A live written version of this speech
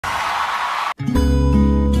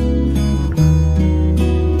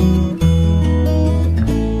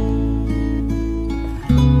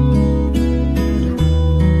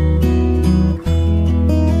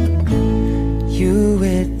You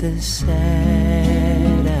with the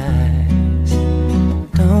sad eyes,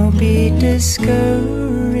 don't be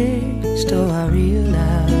discouraged. Oh, I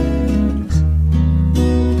realize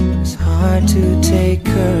it's hard to take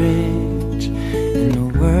courage in a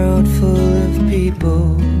world full of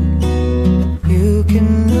people. You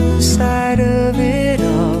can lose sight of it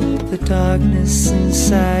all. The darkness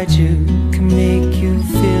inside you can make you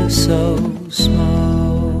feel so small.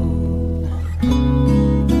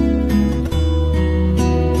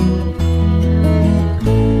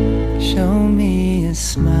 Show me a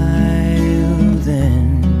smile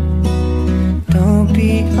then. Don't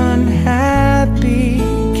be unhappy.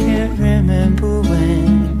 Can't remember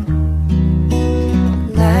when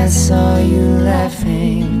last saw you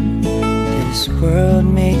laughing. This world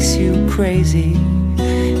makes you crazy,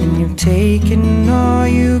 and you've taken all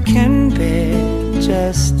you can bear.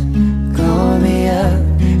 Just call me up,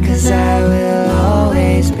 'cause I will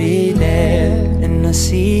always be there. And I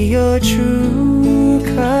see your true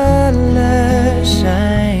colors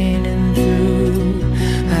shining through.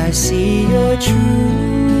 I see your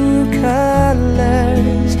true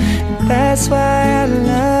colors, and that's why I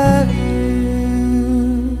love you.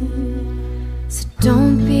 So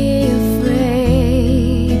don't be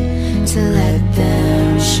afraid to let them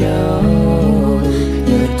show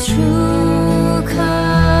your true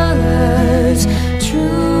colors.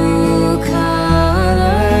 True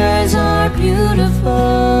colors are beautiful.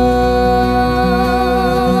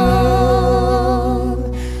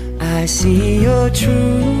 I see your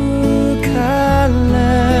true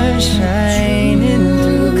colors shining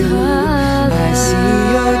through. I see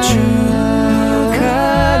your true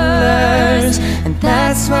colors, and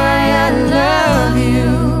that's why I love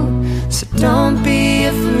you. So don't be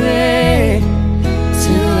afraid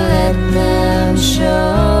to let them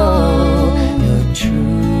show your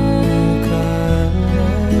true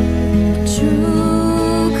colors.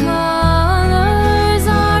 True colors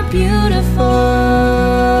are beautiful.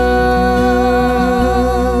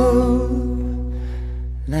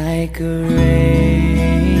 Like a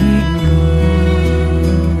rainbow.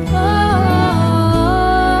 Oh,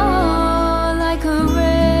 like a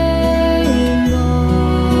rainbow.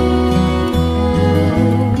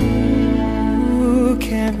 Ooh,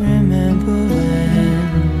 can't remember when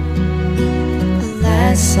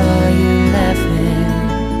last saw you laughing.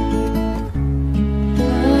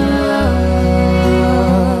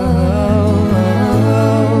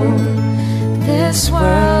 Oh, this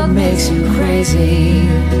world makes you crazy,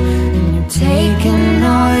 and you've taken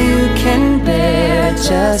all you can bear.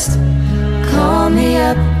 Just call me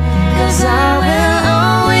up, 'cause I will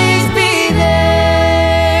always be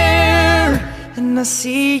there. And I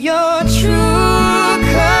see